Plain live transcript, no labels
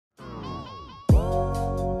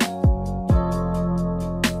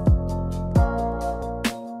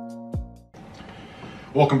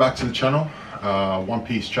Welcome back to the channel. One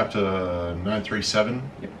Piece chapter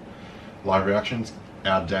 937. Yep. Live reactions,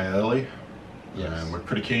 our day early. Yes. And we're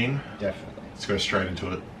pretty keen. Definitely. Let's go straight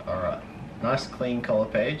into it. Alright. Nice clean color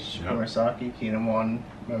page. Yep. Murasaki, Kingdom 1,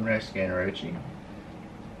 Momonosuke and Orochi.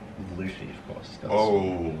 Luffy, of course.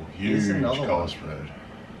 Oh, Here's huge another color one. spread.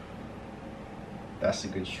 That's a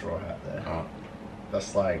good straw hat there. Oh,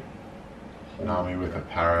 That's like... Nami with a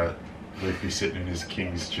parrot. Luffy sitting in his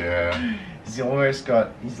king's chair. He's almost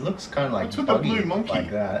got... He looks kind of like What's with the Buggy, blue monkey?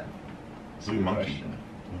 like that. Blue monkey. Question.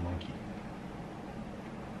 Blue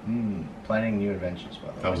monkey. Planning new adventures, by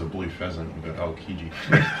the way. That was a blue pheasant with El Kiji.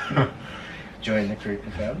 Join the crew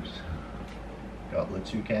confirmed. Got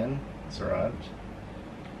Toucan. It's arrived.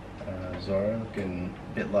 Zoro looking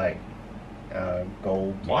a bit like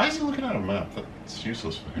gold. Why is he looking at a map? That's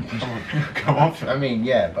useless for him. Come on. I mean,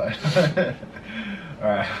 yeah, but...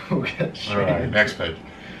 Alright, we'll get straight Alright, into next page.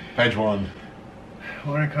 Page 1.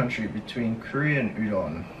 What a country between Korea and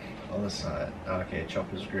Udon. Other side. Okay,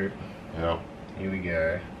 Chopper's group. Yep. Here we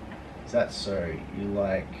go. Is that so? You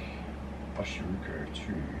like Oshiruko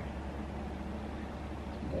too?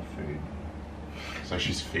 More food. So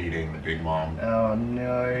she's feeding Big Mom. Oh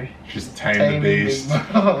no. She's tamed the Taming beast.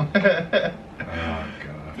 Big Mom. Oh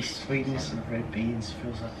gosh. The sweetness of red beans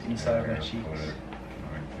feels like inside her cheeks.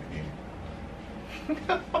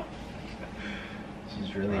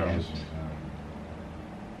 She's really amped.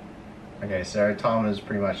 Okay, so Tama's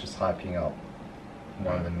pretty much just hyping up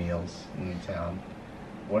one of the meals in the town.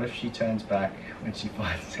 What if she turns back when she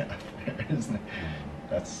finds out there isn't it?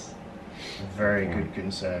 That's a very good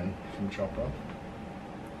concern from Chopper.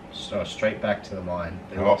 So straight back to the mine.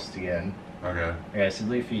 They lost again. Okay. Okay, so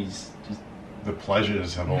Luffy's just... The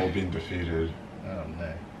pleasures have all been defeated. Oh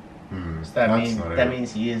no. So that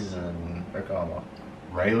means he is an Okama.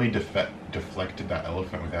 Rayleigh deflected that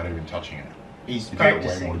elephant without even touching it. He's He did it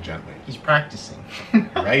practicing. way more gently. He's practicing.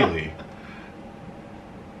 Rayleigh.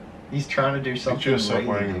 He's trying to do something. Picture yourself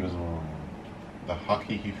wearing Rayleigh. invisible armor. The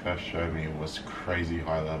haki he first showed me was crazy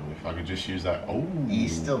high level. If I could just use that. Oh.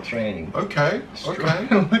 He's still training. Okay. Okay.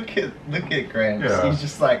 look at Gramps. Yeah. He's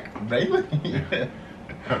just like, really? Yeah.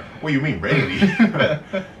 What do you mean,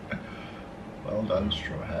 Rayleigh? Well done,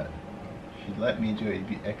 Straw Hat. If you'd let me do it, you'd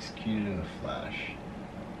be executed in a flash.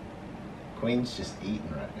 Queen's just eating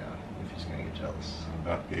right now. If he's gonna get jealous.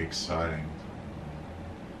 That'd be exciting.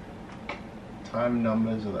 Time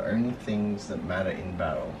numbers are the only things that matter in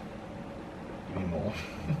battle. Give me more.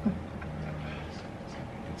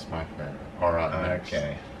 It's my favorite. Alright, next.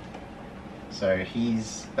 Okay. So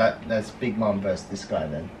he's that's Big Mom versus this guy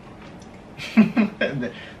then.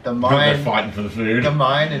 the mine. They're fighting for the food. The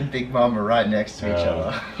mine and Big Mom are right next to each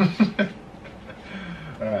Yeah. other.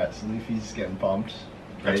 Alright, so Luffy's getting pumped.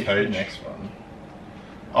 Ready for the next one.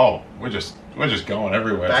 Oh, we're just going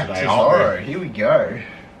everywhere Back today, to aren't Zoro. we? Here we go.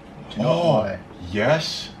 Do not lie.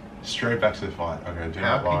 Yes. Straight back to the fight. Okay, do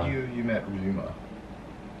How not lie. could you met Ryuma?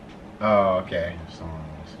 Oh, okay. Someone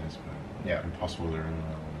else is, but Yeah. impossible to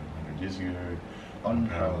remember 100 years ago.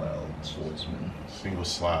 Unparalleled swordsman. Single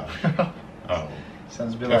slap. Oh.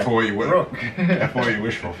 Sounds a bit Careful like what you wish. Brook. Careful what you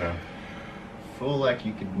wish for, fam. Fool like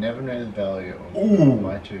you could never know the value of Ooh.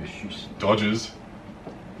 my two shoes. Dodges.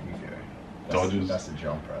 Here you go. Dodges. That's a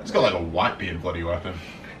jump right It's there. got like a white beard bloody weapon.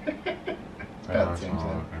 Bad things,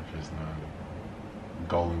 then.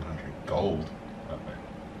 Golden country. Gold.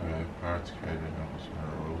 Okay. Pirates created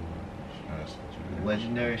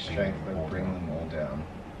Legendary strength will bring them all down.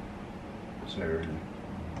 So,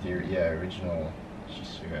 original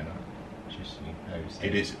Shisuga.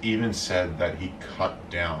 It is even said that he cut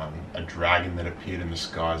down a dragon that appeared in the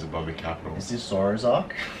skies above the capital. Is this Zoro's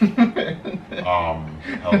arc?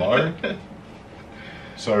 Hello?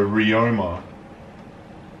 So Ryoma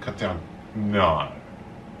cut down... No.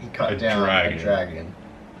 He cut A down dragon. a dragon.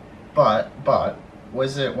 But,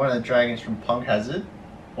 was it one of the dragons from Punk Hazard?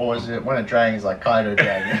 Or was it one of the dragons like Kaido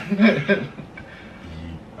Dragon?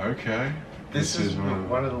 Okay. This is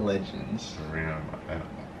one of the legends. Ryoma. And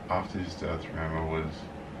after his death, Ryoma was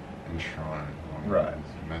enshrined. Right.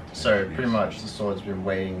 So pretty much the sword's been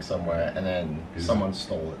waiting somewhere and then someone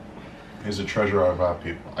stole it. Here's a treasure of our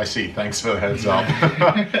people. I see, thanks for the heads up.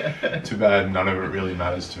 Too bad none of it really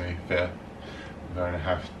matters to me. Fair.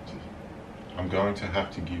 I'm going to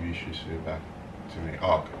have to give you Shisuga back to me.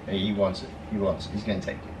 Oh, okay. Hey, he wants it. He's gonna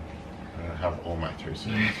take it. I'm gonna have all my 3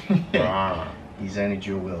 swords. He's only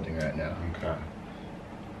dual wielding right now. Okay.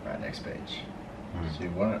 Right, next page. So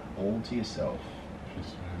you want it all to yourself.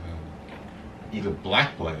 The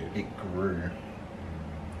black blade. It grew.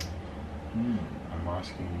 I'm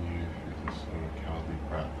asking you if you're the sort of cowardly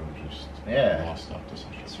brat that just Yeah. lost after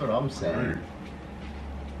such a That's what I'm saying. Rude.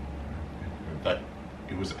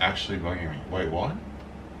 It was actually bugging me. Wait, what?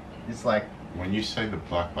 It's like, When you say the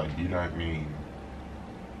black blade, you don't mean...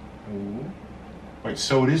 ooh. Wait,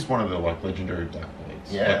 so it is one of the like legendary black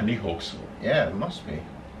blades? Yeah. Like Mihawk's sword. Yeah, it must be.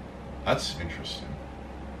 That's interesting.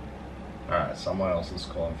 Alright, someone else is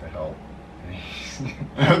calling for help.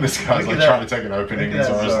 This guy's like trying to take an opening and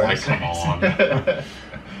Zoro's like, come on. Okay.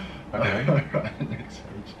 Alright, next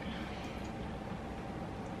page.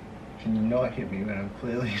 Can you not hit me when I'm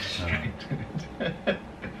clearly distracted?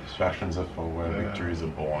 Distractions are for where victories are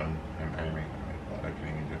born. I'm aiming at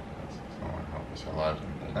opening a difference. Someone help us alive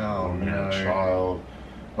and dead. Oh, Woman no. and a child.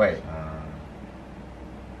 Wait,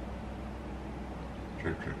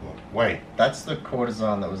 Drip, drip, look. Wait, that's the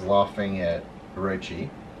courtesan that was laughing at Orochi.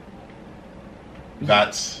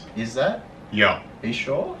 that's... Is that? Yeah, Are you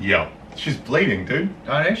sure? yeah. She's bleeding, dude.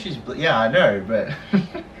 I know she's... yeah, I know, but...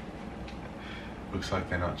 Looks like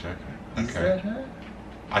they're not joking. Is that her?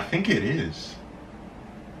 I think it is.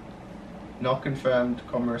 Not confirmed,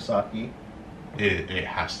 Komurasaki. It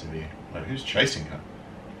has to be. Like, who's chasing her?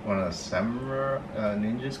 One of the samurai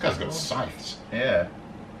ninjas. This guy's got people? scythes. Yeah.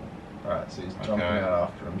 Alright, so he's jumping Okay. out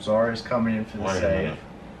after him. Zoro's coming in for the Wait a save. minute.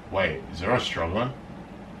 Wait, is Zoro struggling?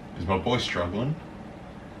 Is my boy struggling?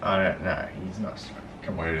 I don't know. He's not struggling.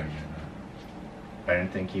 Come on. Wait a minute. I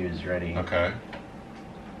didn't think he was ready. Okay.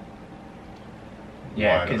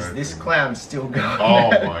 Yeah, Wide because this open. clown's still going. Oh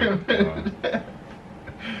my god.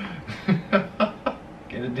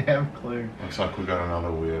 Get a damn clue. Looks like we got another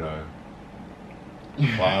weirdo.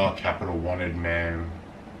 Flower, capital wanted man.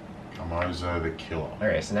 Kamozo the killer.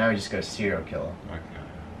 Okay, so now we just got a serial killer. Okay.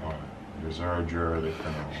 Alright. You're Zoro Juro the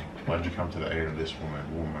criminal. Why'd you come to the aid of this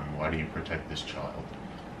woman? Why do you protect this child?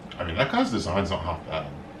 I mean, that guy's design's not half bad.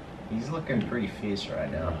 He's looking pretty fierce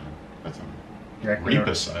right now. That's a You reckon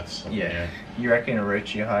Reaper scythes. Yeah. You reckon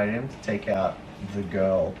Orochi hired him to take out the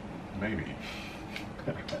girl? Maybe.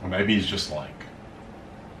 Or maybe he's just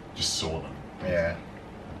saw them. Yeah.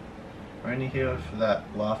 Only here for that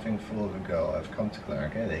laughing fool of a girl. I've come to claim.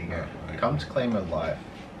 Okay, there you go. Right. Come to claim her life.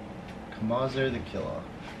 Kamazo the killer.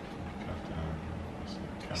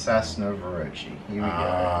 Assassin of Orochi. Here we go.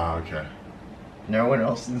 Ah, okay. No one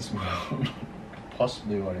else in this world could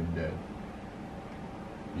possibly want him dead.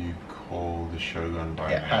 You call the Shogun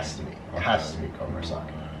by Yeah, it name. has to be. It has to be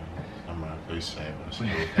Komurasaki. I'm gonna please save us. I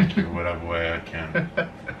will thank you whatever way I can.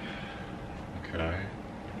 Okay.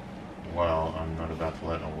 Well, I'm not about to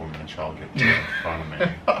let a woman and child get killed in front of me.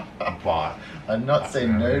 But I'm not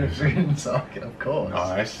saying no to food and sake, of course.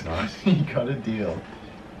 nice, nice. You got a deal.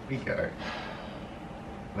 Here we go.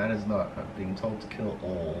 Man is not being told to kill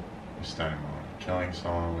all. Just don't mind. Killing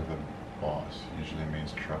someone with a boss usually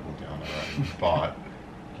means trouble down the road. But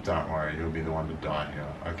don't worry, you'll be the one to die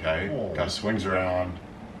here. Okay? Oh. Guy swings around.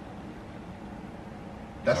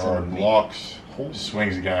 That's Zoro a blocks. Oh.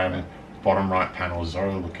 Swings again. Bottom right panel,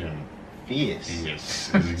 Zoro looking fierce.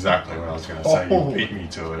 fierce. Is exactly what I was going to say. Oh. You beat me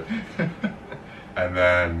to it. And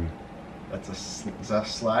then... That's a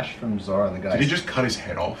slash from Zoro and the guy. Did he just cut his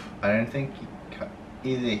head off? I don't think he cut.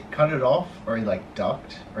 Either he cut it off or he like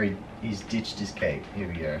ducked or he's ditched his cape. Here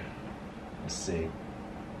we go. Let's see.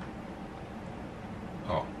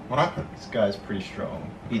 Oh, what happened? This guy's pretty strong.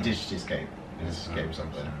 He Okay. ditched his cape. His cape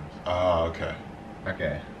something. Ah, okay.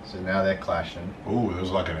 Okay, so now they're clashing. Ooh, there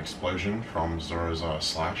was like an explosion from Zoro's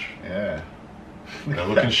slash. Yeah. They're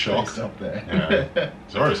looking shocked. Up there. Yeah.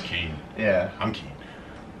 Zoro's keen. Yeah. I'm keen.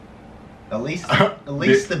 At least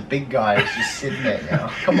the big guy is just sitting there now.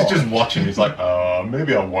 Come He's on. just watching. He's like,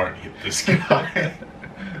 maybe I won't hit this guy.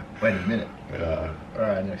 Wait a minute. Yeah.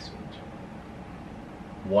 Alright, next one.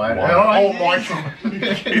 Why? Oh my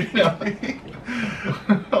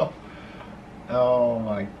god. Oh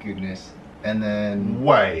my goodness. And then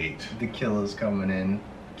Wait. the killer's coming in.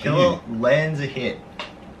 Killer lands a hit.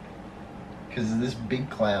 Because of this big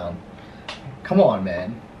clown. Come on,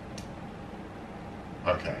 man.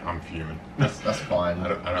 Okay, I'm fuming. That's fine. I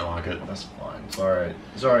don't like it. That's fine.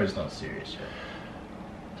 Zoro's not serious yet.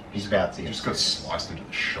 He's about to He get just got serious. sliced into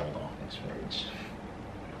the shoulder. Next page.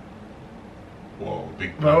 Whoa,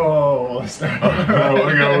 big bang. Oh,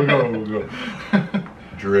 we'll go.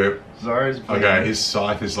 Drip. Zoro's bleeding. Okay, his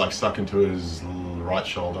scythe is like stuck into his right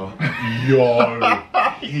shoulder. Yo,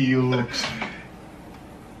 he looks...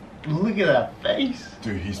 Look at that face.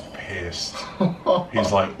 Dude, he's pissed.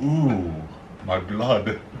 He's like, ooh, my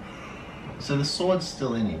blood. So the sword's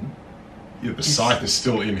still in him. Yeah, the scythe is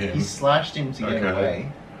still in him. He slashed him to get Okay.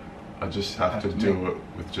 away. I just have to do it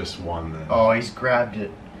with just one then. Oh, he's grabbed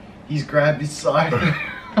it. He's grabbed his scythe.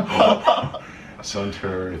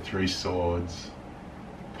 Suntory, 3 swords.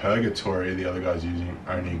 Purgatory, the other guy's using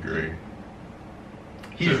onigiri.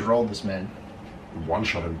 He just rolled this man.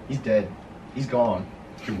 One-shot him. He's dead. He's gone.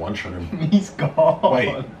 You one-shot him. He's gone.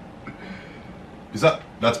 Wait.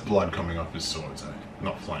 That's blood coming off his swords, eh?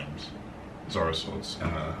 Not flames. Zoro swords.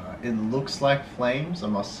 It looks like flames, I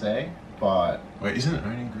must say, but Wait, isn't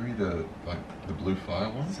Onigiri the blue fire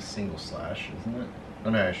one? it's a single slash, isn't it? Oh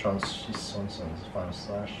no, Swanson's final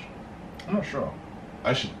slash. I'm not sure.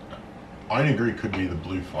 Onigiri could be the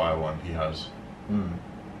blue fire one he has.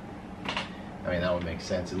 I mean, that would make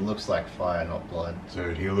sense. It looks like fire, not blood.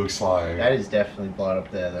 Dude, he looks like... That is definitely blood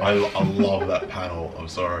up there, though. I love that panel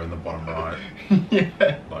of Zoro in the bottom right.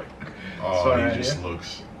 Yeah. Like, Sorry, he just yeah.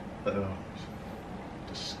 looks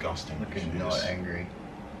disgusting. Looking Jeez. not angry.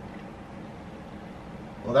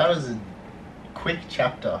 Well, that was a quick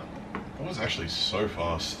chapter. That was actually so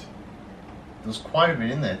fast. There's quite a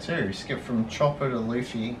bit in there, too. We skipped from Chopper to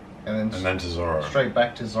Luffy, and then to Zoro. straight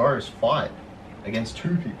back to Zoro's fight against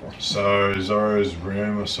two people. So, Zoro's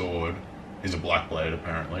Ryoma sword is a black blade,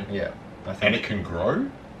 apparently. Yeah. I think. And it can grow?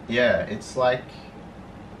 Yeah, it's like...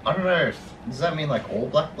 I don't know if... Does that mean like all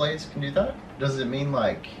black blades can do that? Does it mean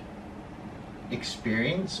like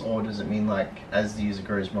experience, or does it mean like as the user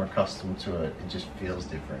grows more accustomed to it, it just feels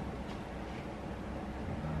different?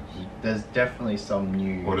 There's definitely some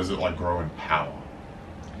new... Or does it like grow in power?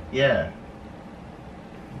 Yeah.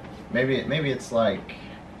 Maybe it's like...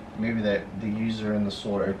 Maybe the user and the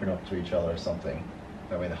sword open up to each other or something.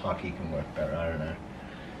 That way the haki can work better, I don't know.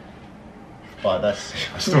 But that's...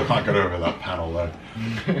 I still can't get over that panel though.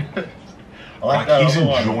 I like that he's other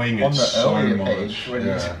one enjoying it on the so earlier much. page when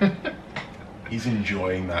Yeah. He's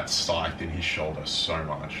enjoying that scythe in his shoulder so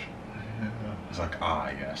much. He's like,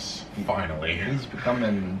 yes, finally. He's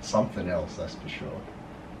becoming something else, that's for sure.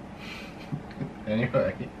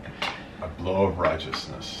 Anyway. A blow of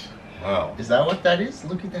righteousness. Wow. Is that what that is?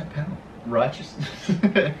 Look at that panel. Righteousness.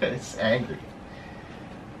 It's angry.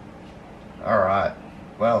 Alright.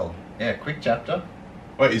 Well, yeah, quick chapter.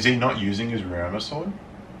 Wait, is he not using his Ryoma sword?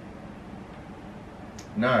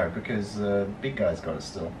 No, because the big guy's got it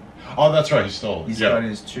still. Oh, that's right, he stole it. He's got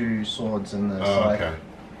his two swords and the scythe. Okay.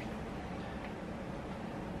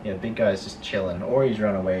 Yeah, big guy's just chilling. Or he's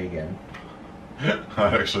run away again. That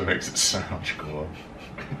actually makes it so much cooler.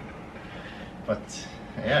 But,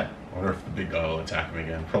 yeah. I wonder if the big guy will attack him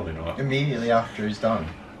again. Probably not. Immediately after he's done.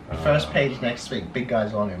 The first page next week, big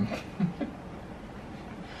guy's on him.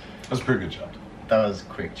 That's a pretty good chapter. That was a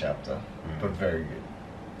quick chapter, but very good.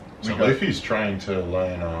 So Luffy's trying to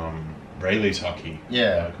learn Rayleigh's haki.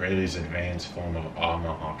 Yeah. Like Rayleigh's advanced form of armor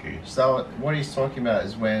haki. So what he's talking about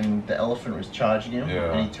is when the elephant was charging him,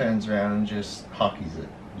 Yeah. and he turns around and just hakis it.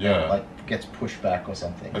 Yeah. Like gets pushed back or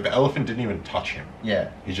something. Like the elephant didn't even touch him.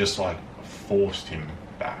 Yeah. He just like forced him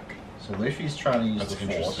back. So Luffy's trying to use That's the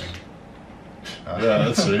force. interesting. Yeah,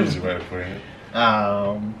 that's an easy way of putting it.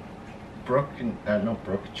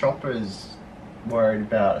 Chopper's worried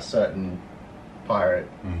about a certain pirate.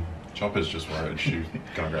 Chopper's just worried she's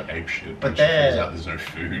gonna go apeshit. But when she finds out there's no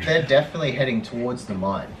food. They're definitely heading towards the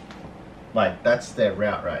mine. Like, that's their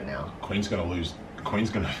route right now. Queen's gonna lose. Queen's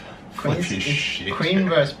gonna flip his shit. Queen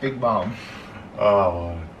versus Big Mom.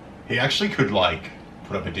 Oh, he actually could like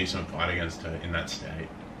put up a decent fight against her in that state.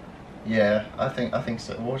 Yeah, I think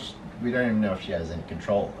so. Well, we don't even know if she has any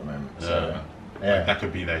control at the moment. So, yeah. Like, that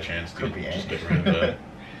could be their chance to Could be just any. get rid of her.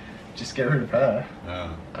 Just get rid of her.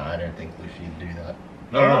 Yeah. I don't think Luffy would do that.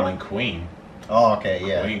 No, I mean Queen. Oh, okay,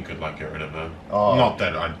 yeah. Queen could like get rid of her. Oh. Not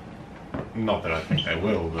that I think they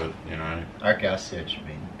will, but you know. Okay, I see what you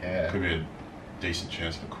mean. Yeah. Could be a decent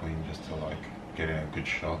chance for Queen just to like get in a good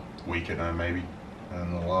shot, weaken her maybe.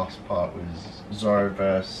 And the last part was Zoro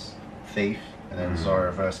versus Thief, and then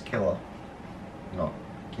Zoro versus Killer. Not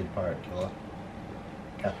Kid Pirate Killer.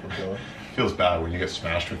 Capital Killer. Feels bad when you get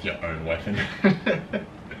smashed with your own weapon.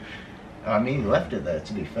 I mean, he left it there,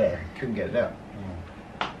 to be fair. Couldn't get it out.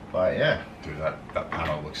 But yeah. Dude, that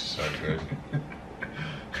panel looks so good.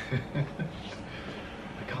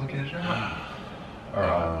 I can't get it out.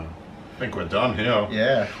 Alright. I think we're done here.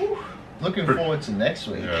 Yeah. Whew. Looking forward to next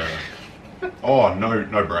week. Yeah. Oh,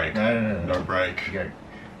 no break. No. No break. You go.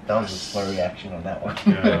 That was a slow reaction on that one.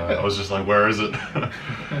 Yeah, I was just like, where is it?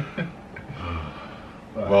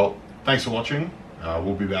 Well, thanks for watching.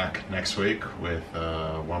 We'll be back next week with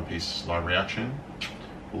One Piece live reaction.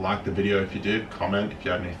 Like the video if you did, comment if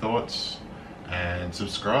you had any thoughts, and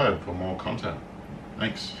subscribe for more content.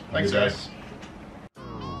 Thanks. Have a Thanks, good day. guys.